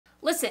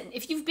Listen,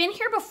 if you've been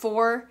here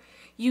before,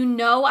 you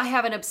know I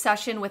have an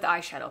obsession with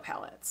eyeshadow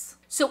palettes.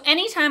 So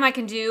anytime I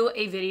can do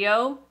a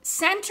video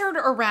centered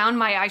around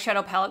my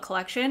eyeshadow palette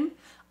collection,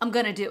 I'm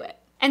gonna do it.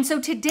 And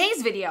so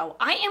today's video,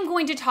 I am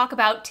going to talk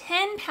about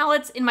 10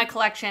 palettes in my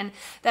collection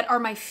that are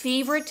my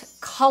favorite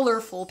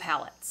colorful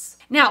palettes.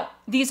 Now,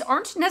 these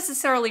aren't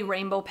necessarily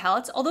rainbow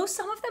palettes, although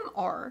some of them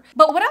are.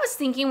 But what I was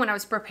thinking when I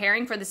was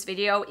preparing for this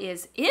video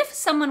is if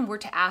someone were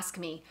to ask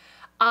me,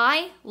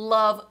 I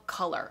love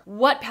color,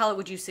 what palette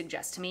would you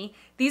suggest to me?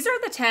 These are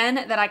the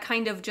 10 that I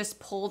kind of just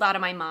pulled out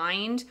of my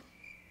mind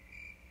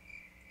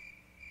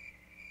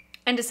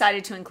and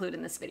decided to include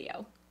in this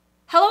video.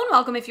 Hello and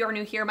welcome if you're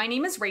new here. My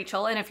name is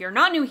Rachel, and if you're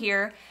not new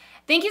here,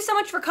 thank you so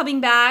much for coming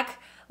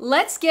back.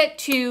 Let's get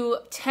to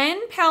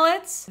 10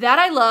 palettes that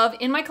I love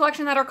in my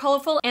collection that are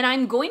colorful, and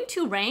I'm going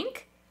to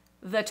rank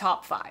the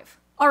top 5.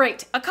 All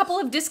right, a couple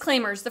of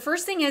disclaimers. The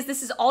first thing is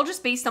this is all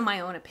just based on my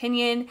own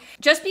opinion.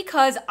 Just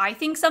because I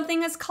think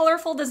something is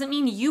colorful doesn't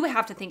mean you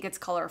have to think it's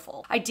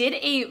colorful. I did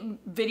a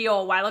video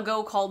a while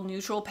ago called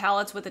Neutral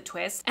Palettes with a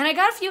Twist, and I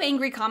got a few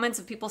angry comments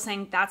of people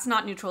saying that's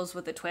not neutrals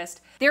with a twist.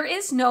 There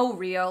is no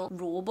real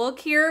rule book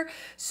here,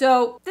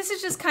 so this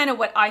is just kind of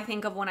what I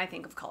think of when I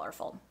think of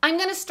colorful. I'm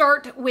gonna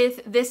start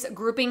with this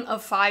grouping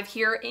of 5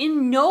 here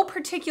in no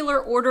particular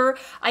order.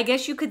 I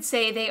guess you could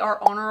say they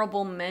are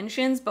honorable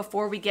mentions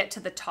before we get to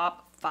the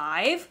top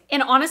 5.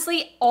 And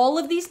honestly, all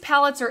of these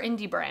palettes are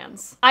indie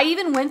brands. I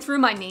even went through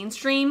my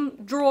mainstream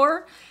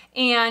drawer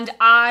and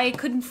I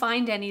couldn't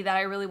find any that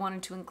I really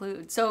wanted to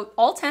include. So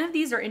all 10 of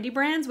these are indie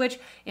brands, which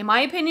in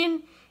my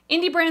opinion,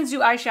 indie brands do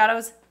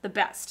eyeshadows the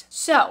best.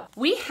 So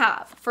we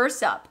have,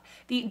 first up,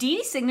 the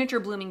Dee Signature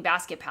Blooming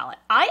Basket palette.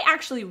 I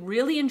actually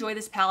really enjoy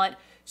this palette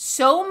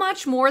so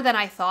much more than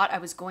I thought I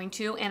was going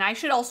to. And I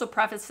should also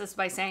preface this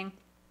by saying,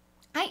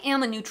 I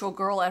am a neutral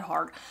girl at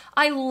heart.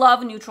 I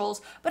love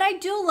neutrals, but I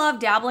do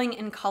love dabbling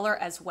in color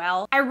as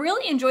well. I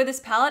really enjoy this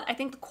palette. I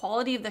think the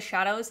quality of the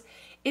shadows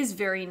is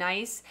very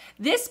nice.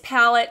 This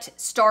palette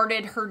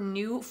started her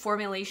new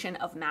formulation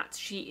of mattes.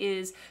 She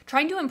is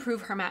trying to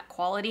improve her matte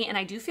quality, and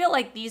I do feel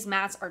like these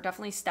mattes are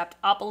definitely stepped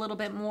up a little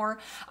bit more.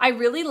 I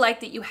really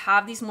like that you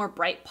have these more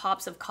bright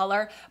pops of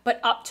color, but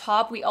up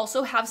top we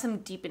also have some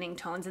deepening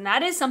tones, and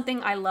that is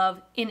something I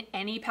love in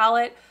any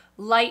palette.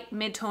 Light,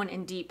 mid-tone,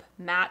 and deep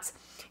mattes.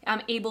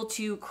 I'm able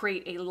to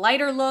create a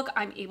lighter look,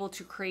 I'm able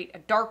to create a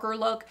darker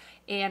look,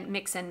 and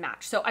mix and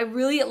match. So I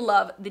really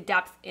love the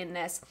depth in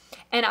this.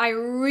 And I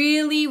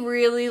really,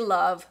 really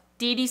love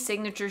Dee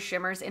Signature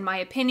Shimmers. In my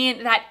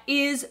opinion, that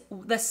is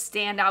the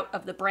standout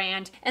of the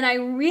brand. And I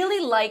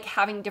really like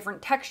having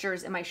different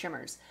textures in my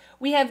shimmers.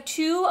 We have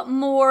 2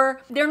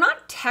 more, they're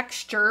not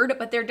textured,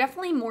 but they're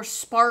definitely more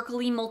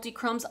sparkly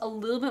multi-chromes, a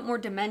little bit more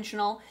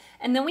dimensional.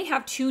 And then we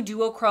have 2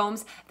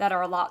 duochromes that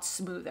are a lot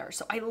smoother.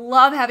 So I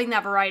love having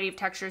that variety of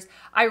textures.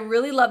 I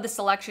really love the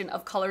selection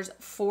of colors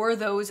for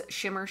those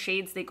shimmer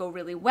shades. They go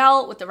really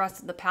well with the rest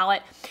of the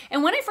palette.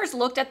 And when I first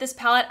looked at this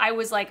palette, I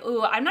was like,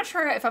 ooh, I'm not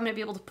sure if I'm gonna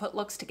be able to put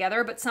looks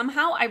together, but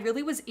somehow I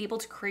really was able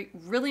to create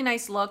really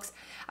nice looks.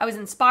 I was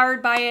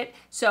inspired by it.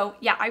 So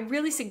yeah, I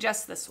really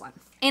suggest this one.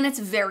 And it's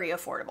very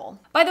affordable.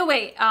 By the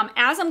way,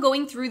 as I'm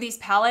going through these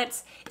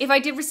palettes, if I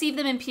did receive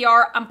them in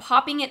PR, I'm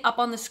popping it up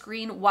on the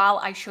screen while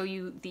I show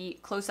you the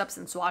close-ups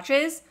and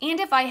swatches. And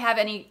if I have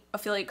any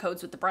affiliate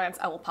codes with the brands,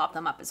 I will pop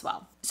them up as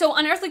well. So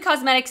Unearthly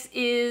Cosmetics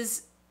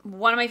is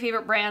one of my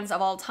favorite brands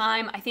of all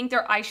time. I think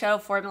their eyeshadow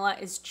formula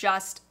is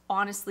just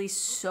honestly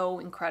so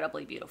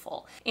incredibly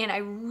beautiful. And I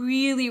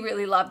really,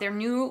 really love their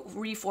new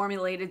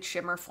reformulated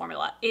shimmer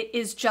formula. It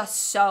is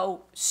just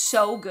so,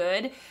 so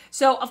good.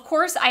 So of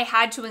course I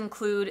had to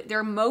include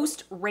their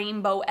most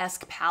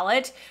rainbow-esque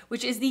palette,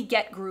 which is the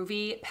Get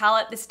Groovy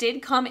palette. This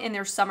did come in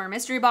their summer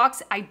mystery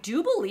box. I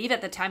do believe at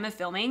the time of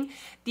filming,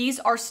 these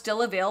are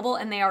still available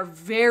and they are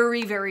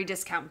very, very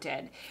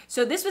discounted.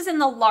 So this was in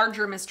the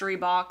larger mystery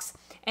box.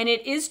 And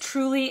it is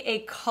truly a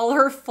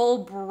colorful,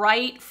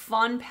 bright,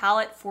 fun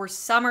palette for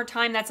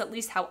summertime. That's at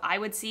least how I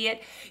would see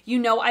it. You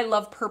know I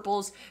love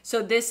purples,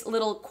 so this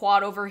little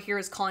quad over here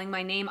is calling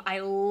my name. I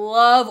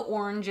love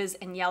oranges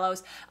and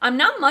yellows. I'm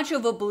not much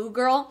of a blue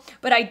girl,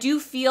 but I do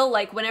feel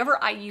like whenever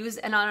I use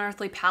an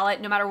Unearthly palette,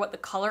 no matter what the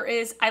color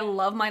is, I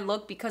love my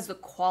look because the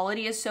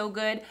quality is so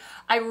good.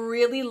 I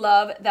really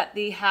love that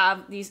they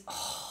have these...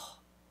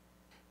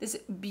 this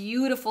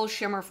beautiful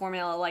shimmer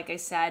formula, like I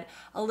said,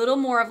 a little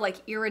more of like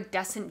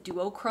iridescent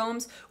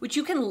duochromes, which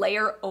you can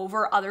layer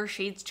over other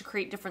shades to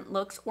create different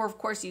looks, or of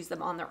course use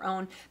them on their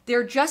own.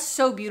 They're just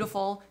so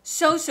beautiful,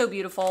 so, so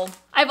beautiful.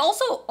 I've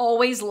also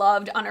always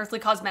loved Unearthly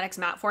Cosmetics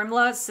matte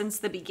formula since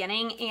the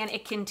beginning, and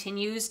it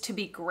continues to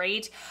be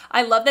great.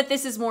 I love that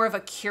this is more of a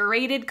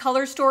curated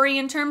color story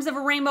in terms of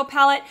a rainbow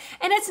palette,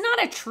 and it's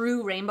not a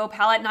true rainbow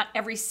palette. Not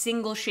every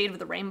single shade of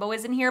the rainbow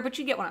is in here, but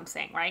you get what I'm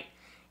saying, right?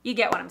 You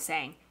get what I'm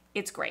saying.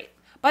 It's great.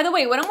 By the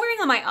way, what I'm wearing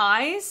on my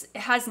eyes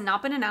has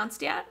not been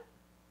announced yet.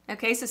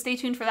 Okay, so stay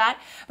tuned for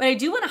that. But I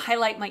do want to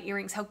highlight my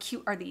earrings. How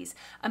cute are these?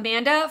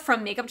 Amanda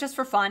from Makeup Just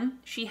for Fun,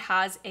 she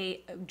has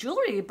a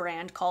jewelry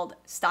brand called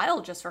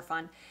Style Just for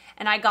Fun.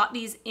 and I got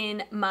these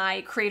in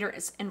my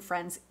Creators and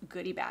Friends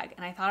goodie bag,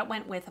 and I thought it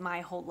went with my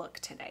whole look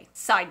today.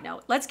 Side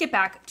note, let's get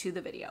back to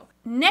the video.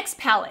 Next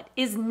palette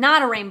is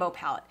not a rainbow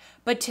palette,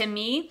 but to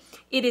me,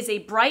 it is a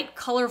bright,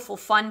 colorful,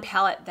 fun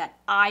palette that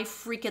I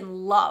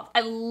freaking love.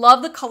 I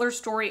love the color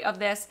story of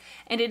this,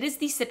 and it is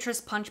the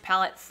Citrus Punch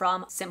palette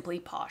from Simply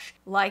Posh.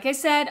 Like I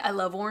said, I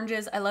love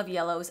oranges, I love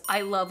yellows,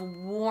 I love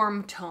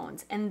warm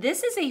tones, and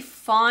this is a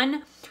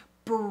fun,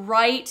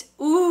 bright,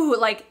 ooh,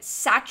 like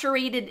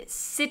saturated,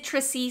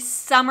 citrusy,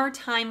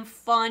 summertime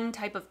fun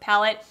type of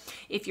palette.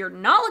 If you're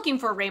not looking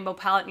for a rainbow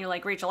palette and you're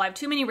like, Rachel, I have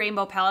too many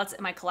rainbow palettes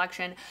in my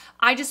collection,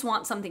 I just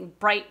want something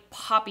bright,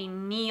 poppy,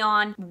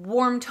 neon,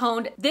 warm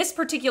toned. This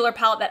particular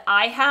palette that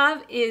I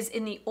have is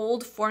in the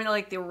old formula,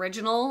 like the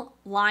original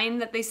line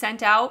that they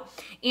sent out.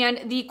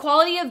 And the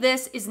quality of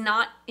this is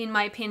not, in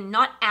my opinion,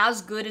 not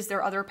as good as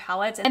their other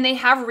palettes. And they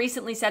have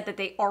recently said that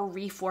they are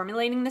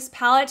reformulating this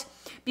palette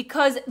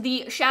because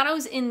the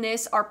shadows in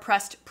this are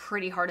pressed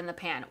pretty hard in the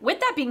pan.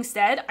 With that being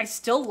said, I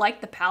still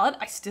like the palette.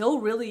 I still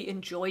really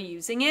enjoy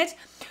using it,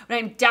 but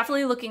I'm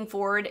definitely looking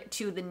forward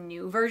to the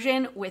new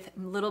version with a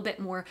little bit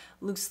more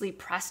loosely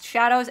pressed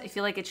shadows. I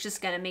feel like it's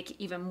just gonna make it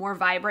even more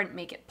vibrant,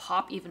 make it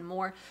pop even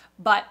more,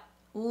 but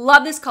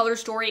love this color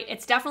story.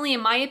 It's definitely,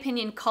 in my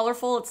opinion,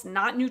 colorful. It's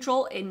not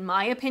neutral, in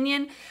my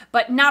opinion,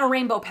 but not a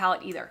rainbow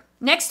palette either.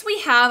 Next,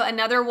 we have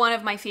another one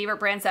of my favorite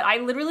brands that I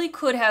literally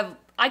could have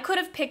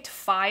picked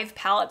 5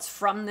 palettes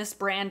from this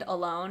brand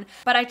alone,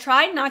 but I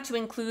tried not to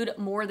include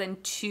more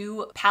than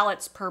 2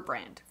 palettes per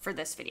brand for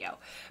this video.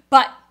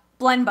 But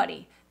Blend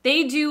Buddy,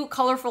 they do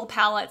colorful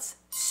palettes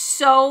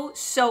so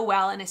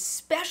well, and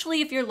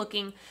especially if you're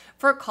looking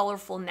for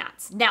colorful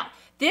nuts. Now,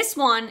 this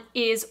one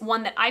is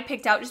one that I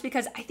picked out just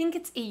because I think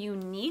it's a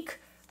unique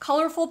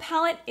colorful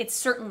palette. It's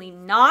certainly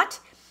not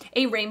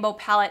a rainbow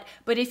palette,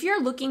 but if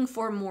you're looking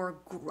for more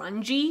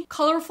grungy,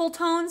 colorful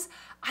tones,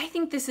 I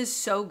think this is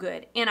so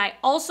good. And I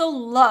also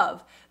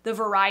love the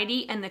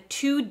variety and the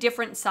 2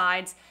 different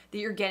sides that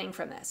you're getting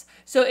from this.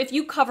 So if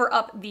you cover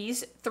up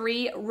these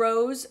 3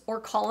 rows or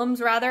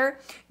columns rather,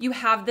 you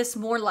have this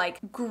more like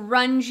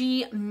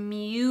grungy,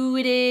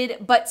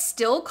 muted, but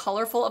still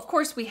colorful. Of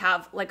course, we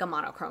have like a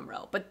monochrome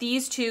row, but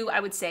these 2 I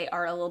would say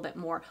are a little bit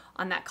more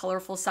on that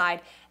colorful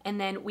side. And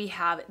then we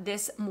have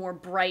this more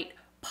bright,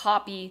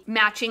 poppy,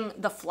 matching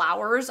the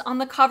flowers on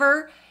the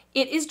cover.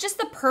 It is just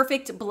the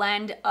perfect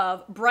blend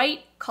of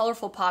bright,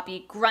 colorful,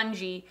 poppy,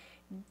 grungy,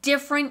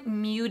 different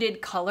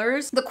muted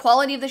colors. The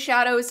quality of the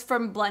shadows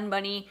from Blend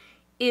Buddy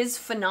is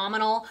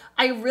phenomenal.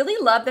 I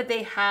really love that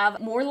they have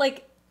more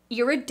like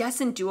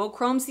iridescent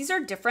duochromes. These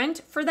are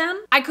different for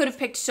them. I could have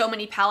picked so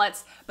many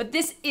palettes, but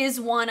this is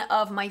one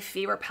of my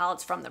favorite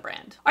palettes from the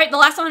brand. All right, the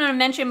last one I'm gonna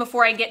mention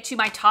before I get to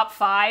my top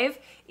 5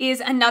 is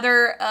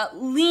another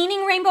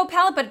leaning rainbow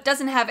palette, but it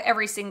doesn't have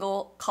every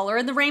single color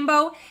in the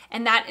rainbow,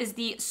 and that is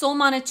the Soul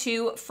Mana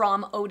 2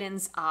 from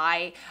Oden's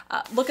Eye.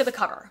 Look at the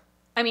cover.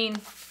 I mean,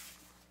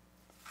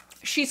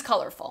 she's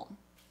colorful.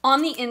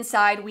 On the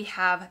inside, we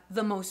have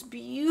the most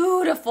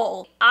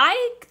beautiful,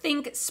 I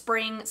think,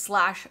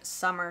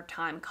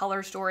 spring/summertime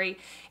color story.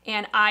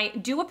 And I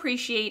do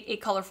appreciate a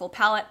colorful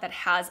palette that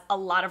has a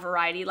lot of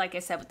variety. Like I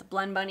said, with the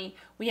Blend Buddy,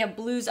 we have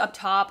blues up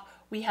top,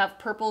 we have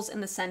purples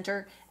in the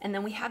center, and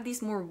then we have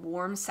these more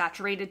warm,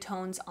 saturated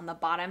tones on the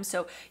bottom.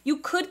 So you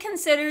could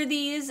consider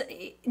these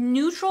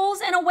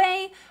neutrals in a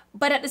way,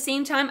 but at the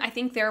same time, I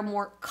think they're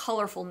more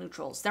colorful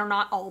neutrals. They're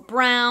not all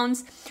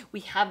browns. We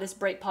have this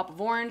bright pop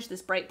of orange,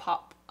 this bright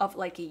pop of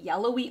like a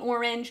yellowy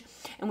orange,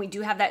 and we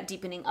do have that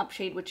deepening up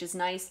shade, which is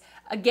nice.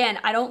 Again,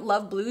 I don't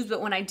love blues,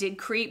 but when I did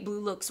create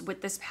blue looks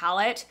with this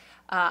palette,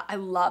 I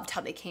loved how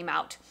they came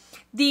out.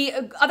 The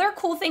other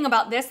cool thing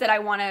about this that I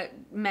want to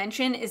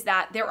mention is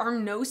that there are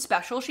no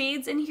special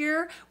shades in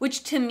here,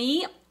 which to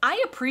me,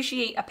 I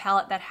appreciate a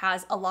palette that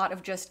has a lot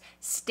of just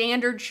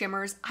standard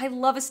shimmers. I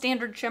love a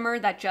standard shimmer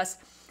that just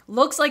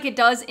looks like it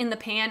does in the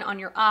pan on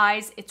your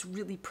eyes. It's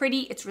really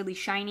pretty, it's really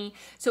shiny.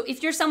 So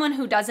if you're someone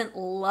who doesn't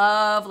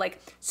love like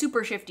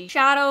super shifty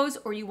shadows,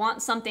 or you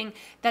want something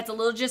that's a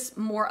little just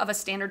more of a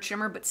standard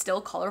shimmer but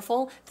still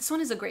colorful, this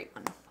one is a great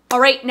one. All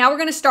right, now we're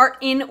gonna start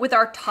in with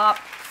our top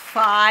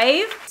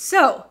 5.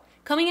 So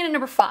coming in at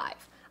number 5,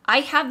 I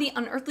have the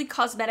Unearthly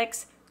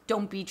Cosmetics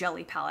Don't Be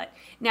Jelly palette.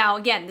 Now,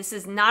 again, this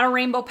is not a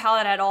rainbow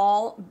palette at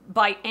all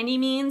by any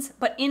means,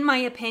 but in my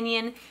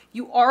opinion,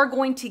 you are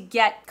going to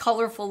get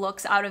colorful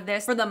looks out of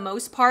this for the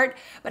most part,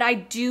 but I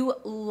do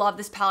love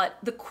this palette.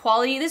 The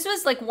quality, this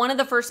was like one of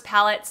the first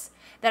palettes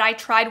that I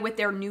tried with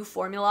their new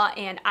formula,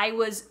 and I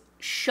was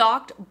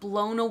shocked,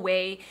 blown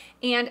away.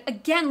 And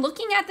again,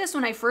 looking at this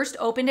when I first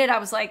opened it, I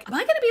was like, am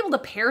I gonna be able to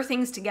pair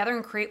things together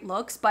and create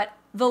looks? But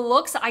the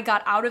looks I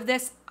got out of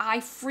this, I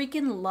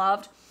freaking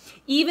loved.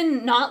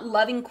 Even not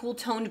loving cool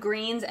toned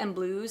greens and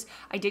blues,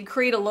 I did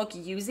create a look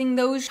using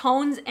those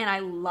tones and I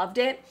loved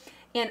it.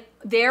 And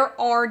there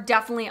are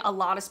definitely a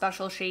lot of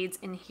special shades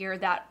in here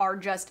that are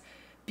just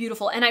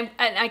beautiful. And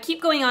I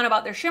keep going on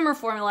about their shimmer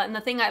formula, and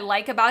the thing I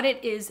like about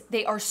it is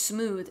they are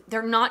smooth.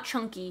 They're not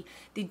chunky.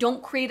 They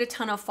don't create a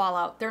ton of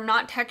fallout. They're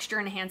not texture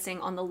enhancing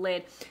on the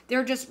lid.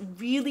 They're just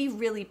really,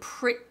 really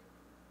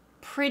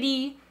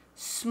pretty,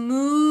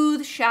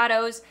 smooth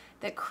shadows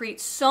that create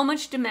so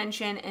much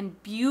dimension and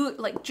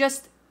like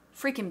just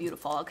freaking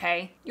beautiful,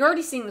 okay? You're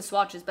already seeing the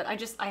swatches, but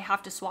I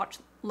have to swatch.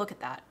 Look at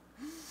that.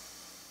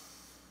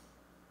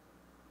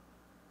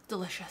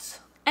 Delicious.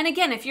 And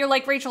again, if you're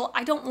like Rachel,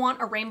 I don't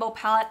want a rainbow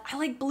palette. I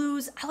like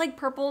blues, I like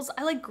purples,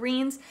 I like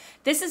greens.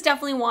 This is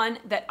definitely one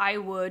that I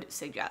would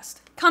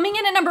suggest. Coming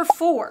in at number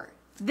 4,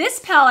 this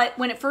palette,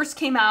 when it first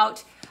came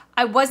out,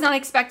 I was not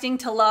expecting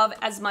to love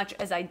as much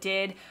as I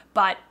did,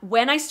 but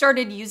when I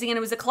started using it,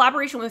 it was a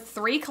collaboration with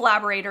 3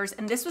 collaborators,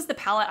 and this was the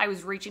palette I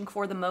was reaching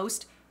for the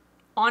most.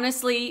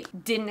 Honestly,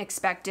 didn't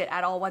expect it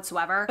at all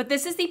whatsoever. But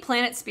this is the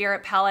Planet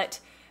Spirit palette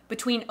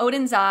between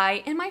Oden's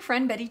Eye and my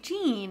friend Betty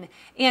Jean.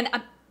 And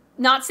I'm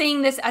not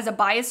saying this as a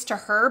bias to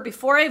her.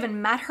 Before I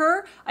even met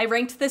her, I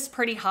ranked this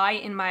pretty high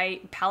in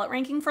my palette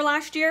ranking for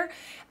last year.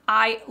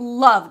 I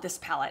love this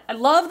palette. I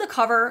love the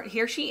cover.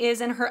 Here she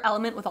is in her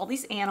element with all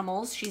these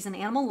animals. She's an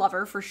animal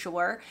lover for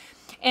sure.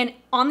 And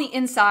on the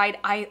inside,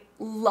 I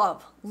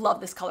love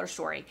this color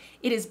story.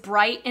 It is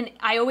bright, and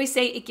I always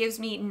say it gives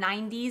me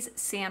 90s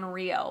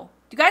Sanrio.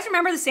 Do you guys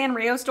remember the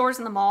Sanrio stores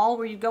in the mall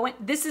where you go in?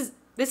 This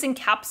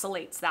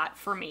encapsulates that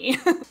for me.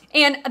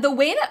 And the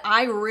way that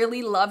I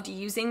really loved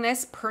using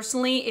this,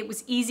 personally, it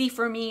was easy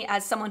for me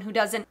as someone who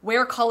doesn't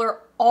wear color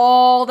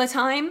all the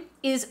time,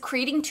 is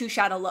creating 2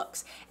 shadow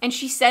looks. And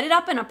she set it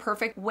up in a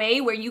perfect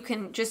way where you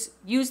can just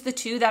use the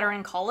 2 that are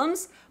in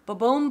columns,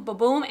 ba-boom,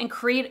 ba-boom, and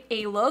create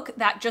a look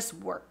that just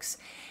works.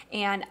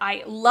 And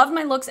I love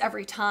my looks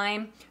every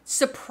time.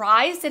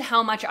 Surprised at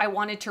how much I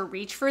wanted to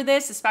reach for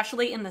this,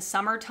 especially in the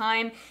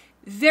summertime.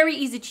 Very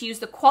easy to use.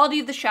 The quality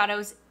of the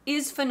shadows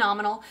is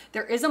phenomenal.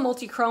 There is a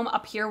multi-chrome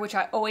up here, which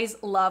I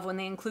always love when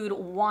they include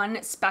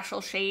one special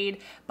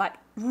shade, but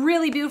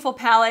really beautiful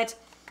palette.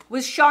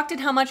 Was shocked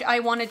at how much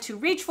I wanted to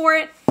reach for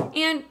it,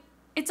 and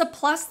it's a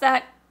plus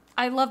that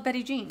I love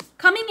Betty Jean.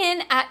 Coming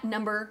in at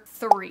number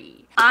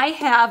 3, I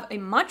have a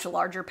much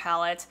larger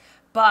palette,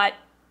 but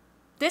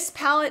this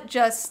palette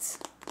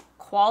just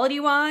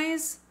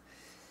quality-wise,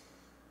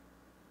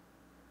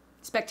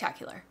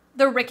 spectacular.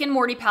 The Rick and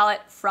Morty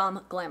palette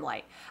from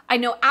Glamlite. I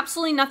know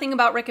absolutely nothing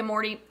about Rick and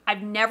Morty.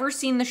 I've never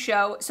seen the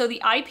show, so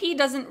the IP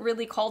doesn't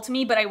really call to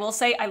me, but I will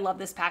say I love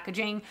this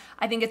packaging.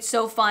 I think it's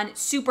so fun,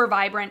 super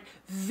vibrant,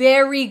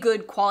 very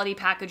good quality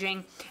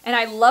packaging, and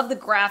I love the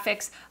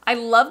graphics. I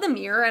love the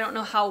mirror. I don't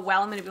know how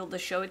well I'm gonna be able to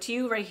show it to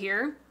you right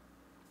here,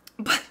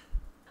 but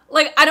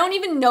like, I don't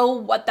even know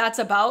what that's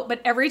about, but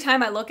every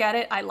time I look at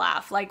it, I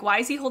laugh. Like, why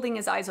is he holding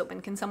his eyes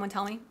open? Can someone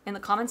tell me in the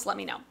comments? Let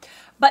me know.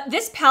 But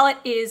this palette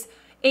is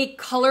a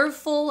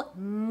colorful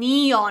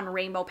neon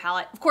rainbow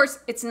palette. Of course,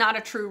 it's not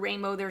a true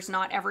rainbow. There's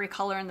not every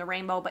color in the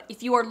rainbow, but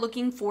if you are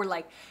looking for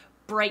like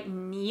bright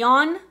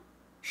neon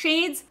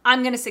shades,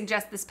 I'm gonna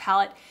suggest this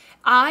palette.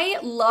 I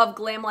love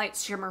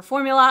Glamlite's shimmer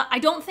formula. I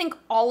don't think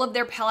all of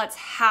their palettes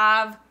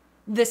have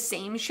the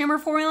same shimmer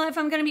formula, if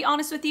I'm gonna be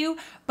honest with you,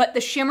 but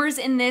the shimmers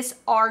in this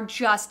are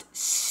just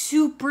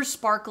super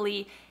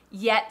sparkly,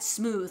 yet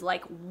smooth.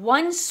 Like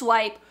one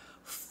swipe,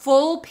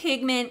 full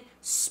pigment,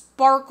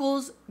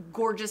 sparkles,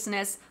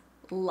 gorgeousness.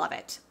 Love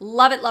it.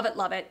 Love it, love it,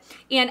 love it.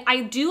 And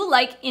I do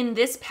like in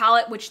this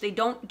palette, which they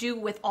don't do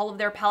with all of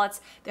their palettes,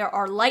 there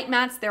are light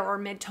mattes, there are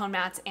mid-tone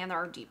mattes, and there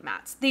are deep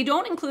mattes. They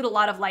don't include a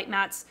lot of light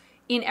mattes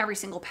in every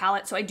single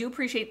palette, so I do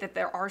appreciate that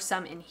there are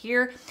some in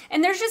here.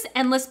 And there's just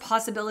endless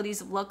possibilities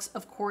of looks,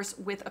 of course,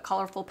 with a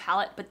colorful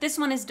palette, but this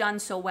one is done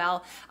so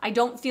well. I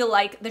don't feel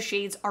like the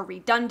shades are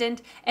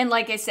redundant, and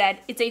like I said,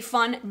 it's a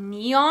fun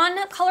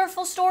neon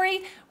colorful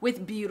story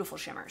with beautiful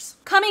shimmers.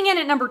 Coming in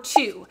at number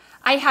 2,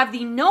 I have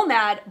the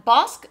Nomad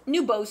Bosque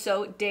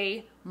Nuboso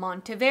de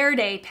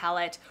Monteverde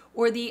palette,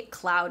 or the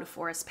Cloud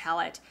Forest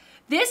palette.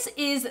 This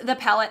is the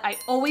palette I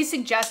always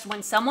suggest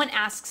when someone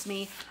asks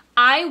me,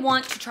 I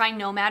want to try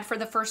Nomad for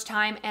the first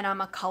time and I'm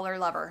a color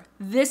lover.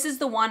 This is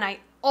the one I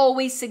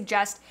always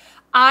suggest.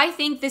 I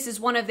think this is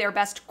one of their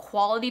best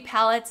quality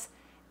palettes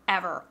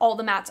ever. All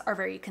the mattes are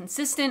very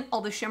consistent.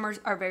 All the shimmers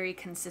are very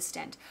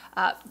consistent.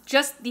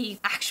 Just the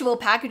actual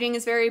packaging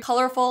is very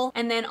colorful.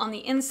 And then on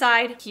the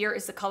inside, here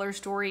is the color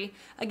story.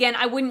 Again,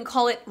 I wouldn't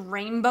call it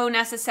rainbow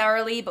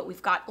necessarily, but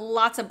we've got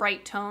lots of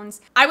bright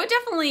tones. I would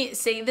definitely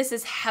say this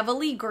is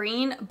heavily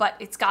green, but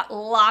it's got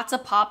lots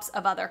of pops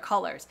of other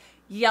colors.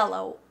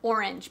 Yellow,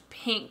 orange,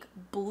 pink,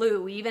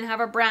 blue. We even have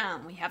a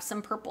brown. We have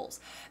some purples.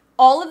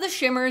 All of the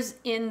shimmers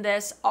in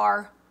this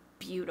are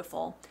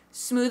beautiful,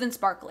 smooth and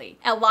sparkly.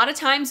 A lot of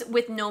times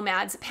with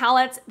Nomad's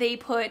palettes, they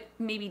put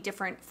maybe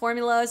different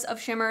formulas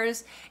of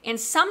shimmers. And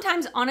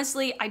sometimes,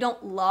 honestly, I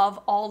don't love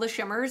all the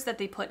shimmers that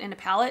they put in a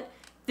palette.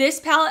 This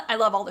palette, I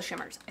love all the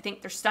shimmers. I think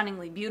they're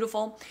stunningly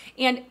beautiful.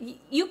 And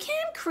you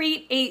can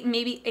create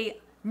maybe a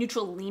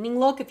neutral leaning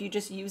look if you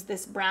just use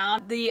this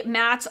brown. The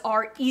mattes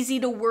are easy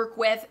to work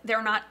with.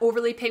 They're not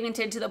overly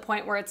pigmented to the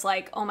point where it's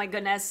like, oh my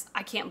goodness,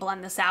 I can't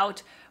blend this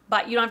out.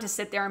 but you don't have to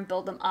sit there and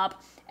build them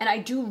up. And I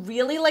do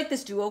really like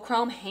this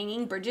duochrome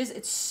hanging bridges.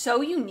 It's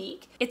so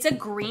unique. It's a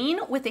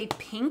green with a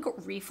pink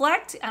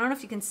reflect. I don't know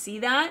if you can see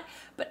that,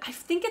 but I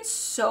think it's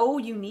so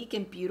unique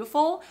and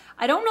beautiful.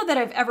 I don't know that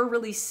I've ever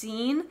really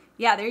seen,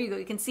 yeah, there you go,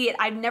 you can see it.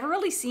 I've never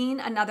really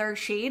seen another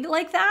shade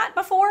like that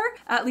before,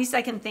 at least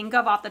I can think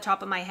of off the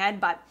top of my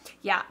head. But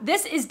yeah,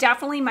 this is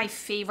definitely my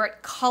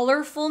favorite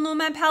colorful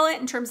Nomad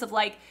palette in terms of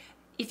like,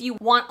 if you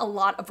want a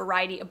lot of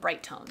variety of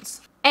bright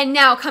tones. And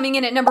now coming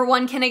in at number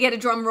 1, can I get a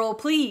drum roll,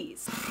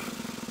 please?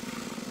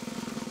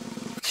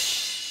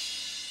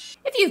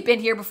 If you've been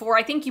here before,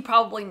 I think you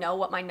probably know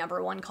what my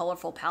number 1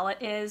 colorful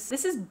palette is.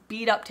 This is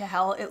beat up to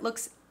hell. It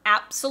looks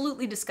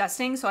absolutely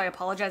disgusting, so I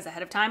apologize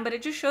ahead of time, but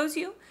it just shows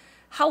you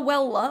how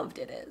well loved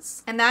it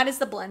is. And that is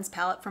the Blends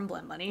palette from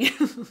Blend Money.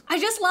 I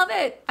just love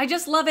it. I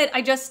just love it.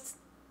 I just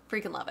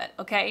freaking love it,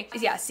 okay?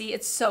 Yeah, see,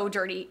 it's so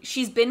dirty.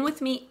 She's been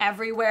with me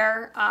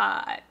everywhere.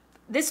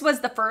 This was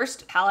the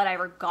first palette I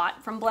ever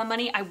got from Blend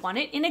Money. I won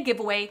it in a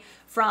giveaway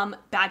from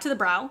Bad to the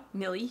Brow,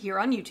 Millie, here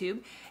on YouTube,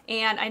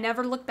 and I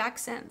never looked back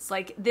since.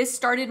 Like, this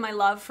started my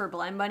love for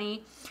Blend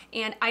Money,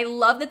 and I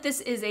love that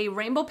this is a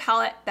rainbow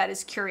palette that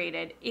is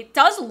curated. It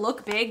does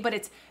look big, but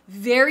it's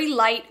very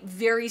light,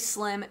 very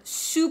slim,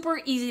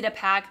 super easy to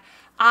pack.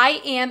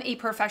 I am a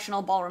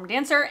professional ballroom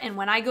dancer, and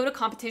when I go to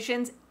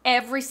competitions,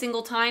 every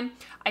single time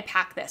I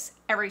pack this,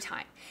 every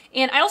time.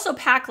 And I also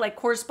pack like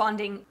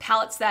corresponding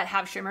palettes that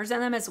have shimmers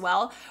in them as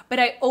well, but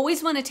I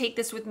always want to take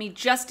this with me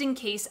just in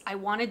case I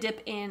want to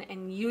dip in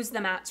and use the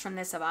mattes from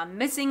this. If I'm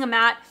missing a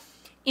matte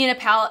in a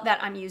palette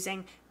that I'm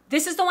using,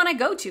 this is the one I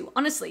go to.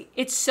 Honestly,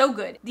 it's so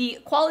good. The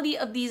quality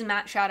of these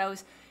matte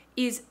shadows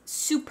is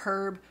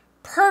superb.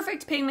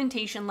 Perfect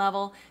pigmentation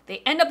level. They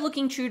end up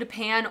looking true to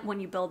pan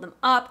when you build them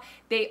up.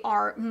 They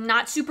are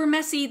not super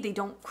messy. They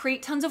don't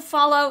create tons of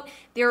fallout.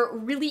 They're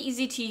really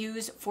easy to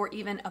use for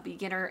even a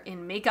beginner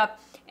in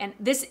makeup. And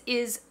this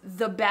is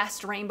the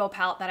best rainbow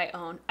palette that I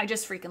own. I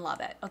just freaking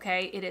love it,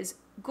 okay? It is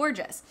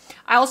gorgeous.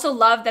 I also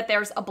love that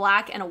there's a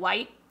black and a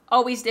white,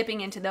 always dipping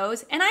into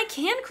those. And I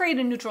can create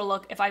a neutral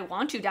look if I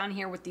want to down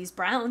here with these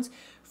browns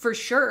for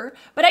sure.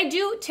 But I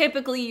do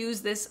typically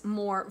use this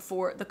more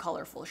for the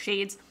colorful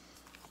shades.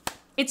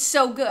 It's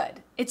so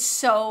good. It's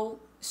so,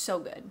 so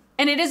good.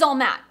 And it is all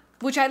matte,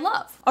 which I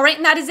love. All right,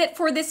 and that is it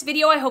for this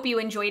video. I hope you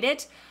enjoyed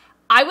it.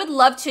 I would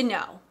love to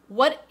know,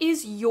 what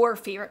is your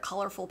favorite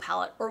colorful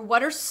palette, or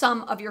what are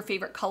some of your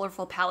favorite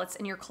colorful palettes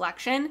in your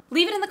collection?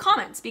 Leave it in the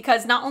comments,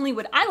 because not only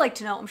would I like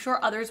to know, I'm sure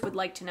others would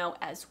like to know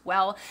as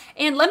well.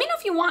 And let me know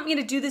if you want me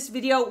to do this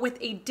video with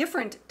a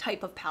different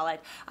type of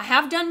palette. I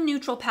have done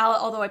neutral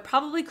palette, although I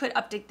probably could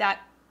update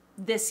that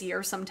this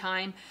year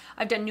sometime.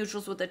 I've done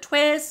neutrals with a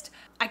twist.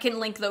 I can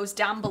link those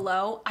down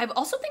below. I'm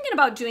also thinking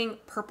about doing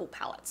purple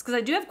palettes, because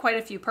I do have quite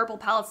a few purple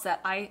palettes that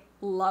I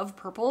love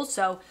purple.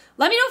 So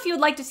let me know if you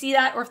would like to see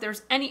that, or if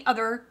there's any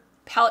other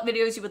palette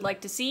videos you would like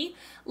to see.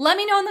 Let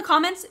me know in the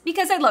comments,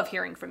 because I love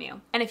hearing from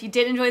you. And if you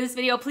did enjoy this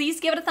video, please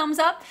give it a thumbs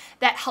up.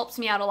 That helps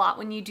me out a lot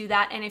when you do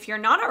that. And if you're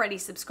not already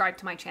subscribed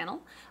to my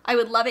channel, I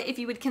would love it if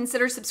you would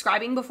consider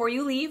subscribing before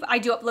you leave. I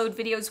do upload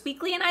videos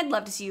weekly, and I'd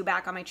love to see you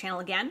back on my channel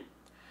again.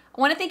 I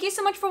want to thank you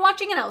so much for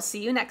watching, and I'll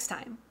see you next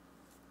time.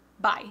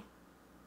 Bye.